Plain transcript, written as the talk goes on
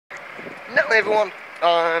No everyone,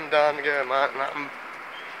 I'm Dan again, man, and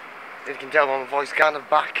you can tell my voice kind of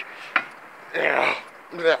back. Yeah.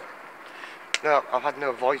 No, I've had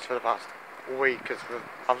no voice for the past week because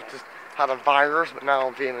I've just had a virus, but now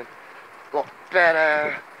I'm feeling a lot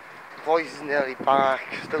better. Voice is nearly back,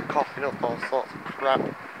 still coughing up all sorts of crap.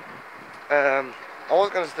 I was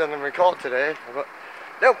going to stand and record today, but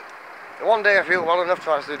no. One day I feel well enough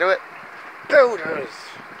to actually do it. Builders,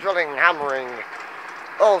 drilling, hammering,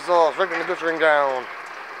 all sorts, ripping the guttering down.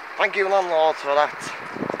 Thank you landlords for that.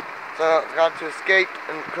 So I had to escape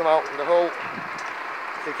and come out in the whole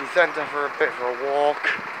city centre for a bit for a walk.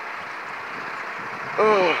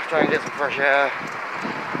 Oh, try and get some fresh air.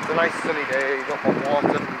 It's a nice sunny day, got my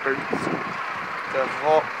water and boots. So I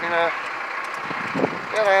thought,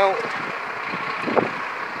 get out,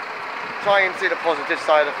 try and see the positive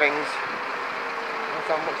side of things.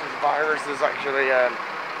 That's how much this virus is actually, I'll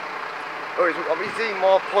be seeing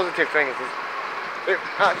more positive things. It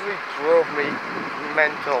actually drove me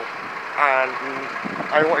mental and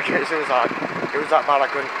I wanted to commit suicide. It was that bad. I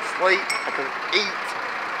couldn't sleep, I couldn't eat,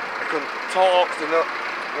 I couldn't talk, so no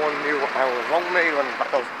one knew what the hell was wrong with me when I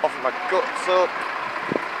was off my guts up.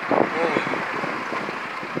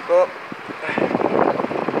 But,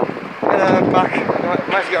 I'm back. I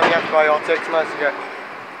managed to get on the antibiotics, managed to get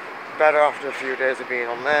better after a few days of being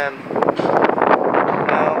on them.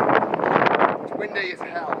 Now, it's windy as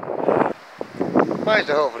hell. Managed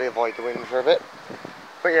to hopefully avoid the wind for a bit.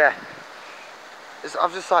 But yeah,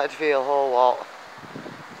 I've just started to feel a whole lot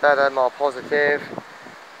better, more positive.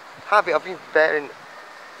 Happy, I've been getting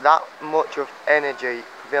that much of energy,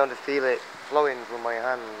 being able to feel it flowing through my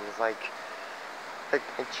hands, like my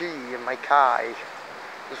chi and my kai,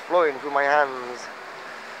 just flowing through my hands.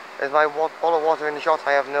 There's my bottle of water in the shot,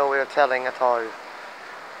 I have no way of telling at all.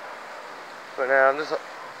 But now I'm just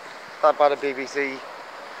that by the BBC.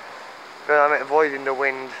 But I'm avoiding the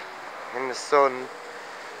wind and the sun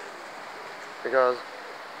because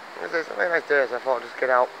it's a very nice day, so I thought I'd just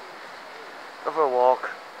get out, go for a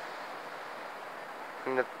walk.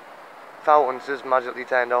 And the fountains just magically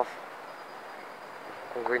turned off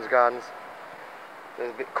on Queen's Gardens.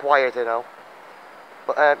 It's a bit quieter now.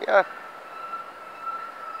 But yeah,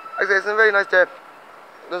 like I say, it's a very nice day.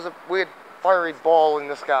 There's a weird fiery ball in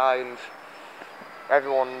the sky and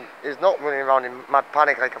everyone is not running around in mad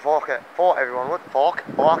panic like I thought everyone would.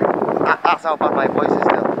 That's how bad my voice is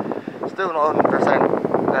still not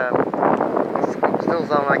 100%. Still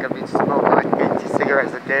sound like I've been smoking like 80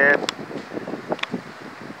 cigarettes a day.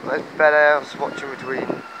 But it's better. I was watching between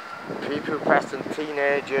prepubescent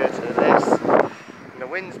teenager to this. And the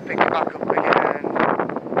wind's picking back up again.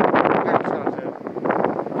 I'm just going to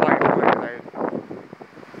fight for it.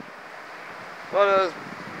 One of those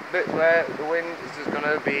bits where the wind is just going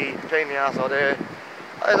to be a pain in the ass all day.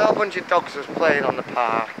 There's a whole bunch of dogs just playing on the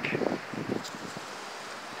park.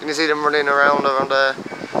 Can you see them running around there?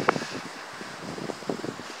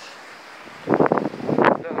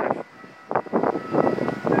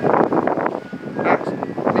 That's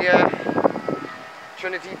the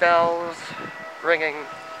Trinity bells ringing,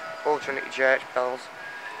 all Trinity Church bells.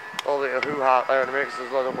 All the hoo-ha there in a minute,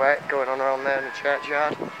 there's a lot of wet going on around there in the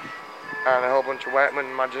churchyard. And a whole bunch of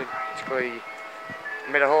workmen magically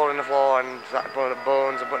made a hole in the floor and started pulling the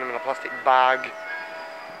bones and putting them in a plastic bag.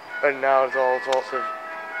 And now there's all sorts of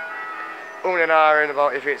and ahhing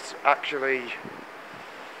about if it's actually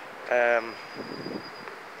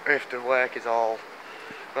if the work is all,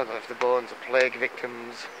 I don't know if the bones are plague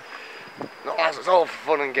victims. No, it's all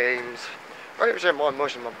fun and games. Very much more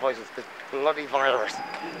emotion in my voice is this bloody virus.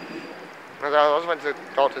 I was went to the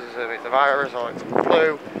doctor to say it's a virus or it's a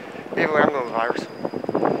flu. Either way, I'm going with virus.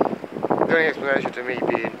 The only explanation to me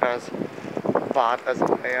being as bad as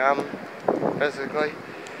I am, basically.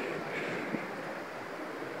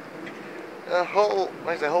 The whole,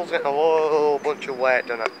 like I say, Hull's getting a whole bunch of work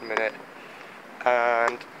done at the minute.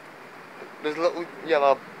 And there's little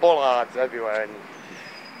yellow bollards everywhere. And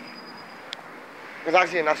there's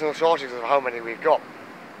actually a national shortage of how many we've got.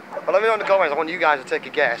 But let me know in the comments, I want you guys to take a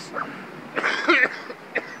guess.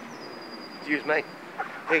 Excuse me.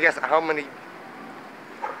 Take a guess at how many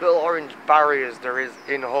little orange barriers there is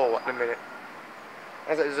in Hull at the minute.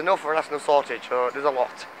 There's enough for a national shortage, so there's a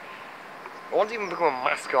lot. I want to even become a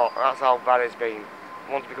mascot, that's how bad it's been.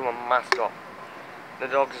 I want to become a mascot. The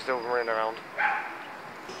dogs are still running around.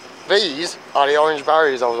 These are the orange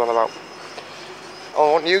barriers I was on about. I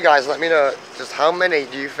want you guys to let me know just how many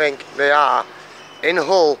do you think they are in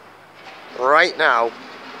Hull right now,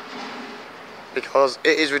 because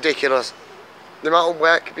it is ridiculous. The amount of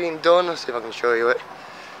work being done, let's see if I can show you it.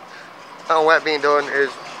 The amount of work being done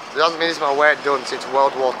is, there hasn't been this amount of work done since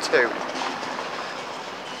World War II.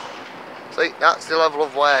 See, that's the level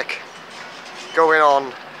of work going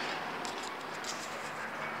on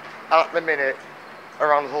at the minute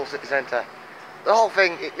around the whole city centre. The whole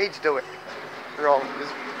thing, it needs doing wrong.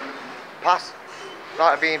 There's past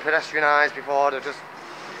started being pedestrianised before, they've just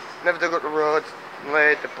never dug up the roads and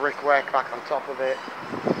laid the brickwork back on top of it.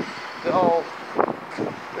 It all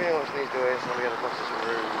pretty much needs doing. So we had across this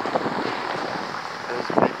road. There's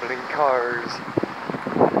people in cars.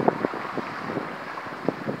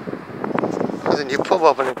 There's a new pub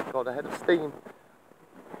opening called the Head of Steam.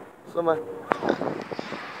 Summer.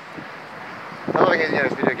 I don't think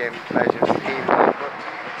it's the video game version of Steam, but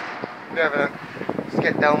you never know. Just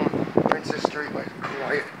get down Princess Street where it's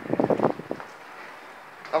quiet.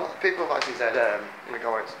 A lot of people have actually said in the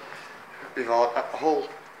comments before that the whole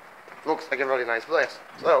looks like a really nice place.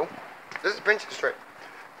 So, this is Princess Street,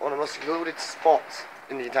 one of the most secluded spots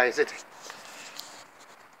in the entire city.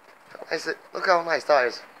 Look how nice that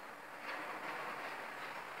is.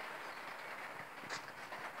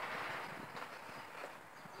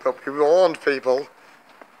 But be warned, people,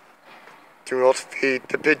 do not feed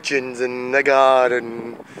the pigeons in the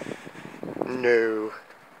garden. No.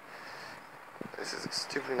 This is a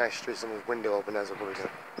stupidly nice street. Someone's window open as I'm probably going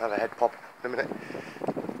to have a head pop in a minute.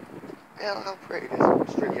 Yeah, look how pretty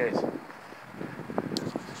this street is.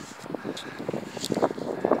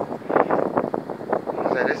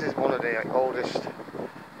 So this is one of the oldest,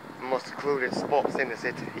 most secluded spots in the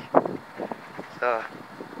city. So,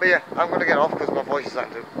 but yeah, I'm going to get off because my voice is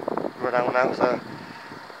starting to run out now. So, like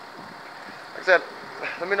I said,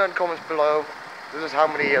 let me know in the comments below just how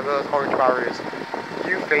many of those orange barriers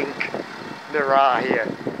you think there are here,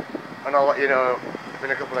 and I'll let you know in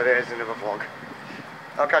a couple of days in another vlog.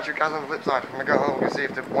 I'll catch you guys on the flip side. I'm going to go home and see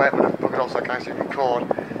if the web would have buggered off so I can actually record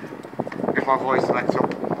if my voice lets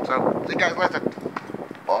up. So, see you guys later.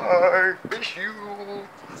 Bye. Miss you.